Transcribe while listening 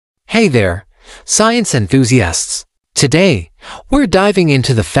Hey there, science enthusiasts! Today, we're diving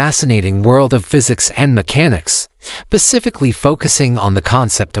into the fascinating world of physics and mechanics, specifically focusing on the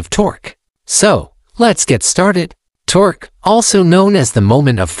concept of torque. So, let's get started. Torque, also known as the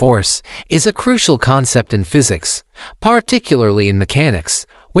moment of force, is a crucial concept in physics, particularly in mechanics,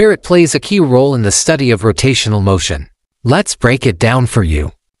 where it plays a key role in the study of rotational motion. Let's break it down for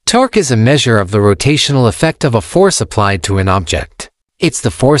you. Torque is a measure of the rotational effect of a force applied to an object. It's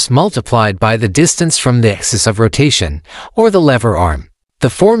the force multiplied by the distance from the axis of rotation, or the lever arm. The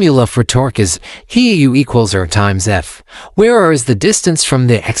formula for torque is U equals R times F, where R is the distance from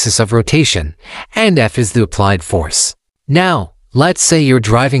the axis of rotation, and F is the applied force. Now, let's say you're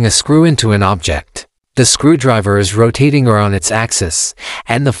driving a screw into an object. The screwdriver is rotating around its axis,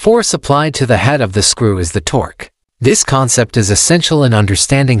 and the force applied to the head of the screw is the torque. This concept is essential in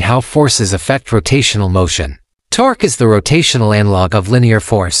understanding how forces affect rotational motion. Torque is the rotational analog of linear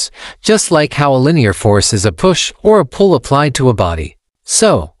force, just like how a linear force is a push or a pull applied to a body.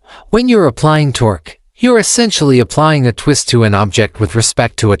 So, when you're applying torque, you're essentially applying a twist to an object with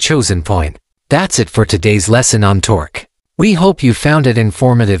respect to a chosen point. That's it for today's lesson on torque. We hope you found it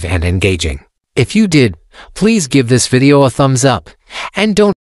informative and engaging. If you did, please give this video a thumbs up, and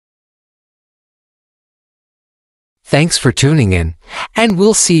don't. Thanks for tuning in, and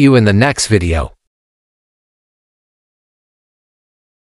we'll see you in the next video.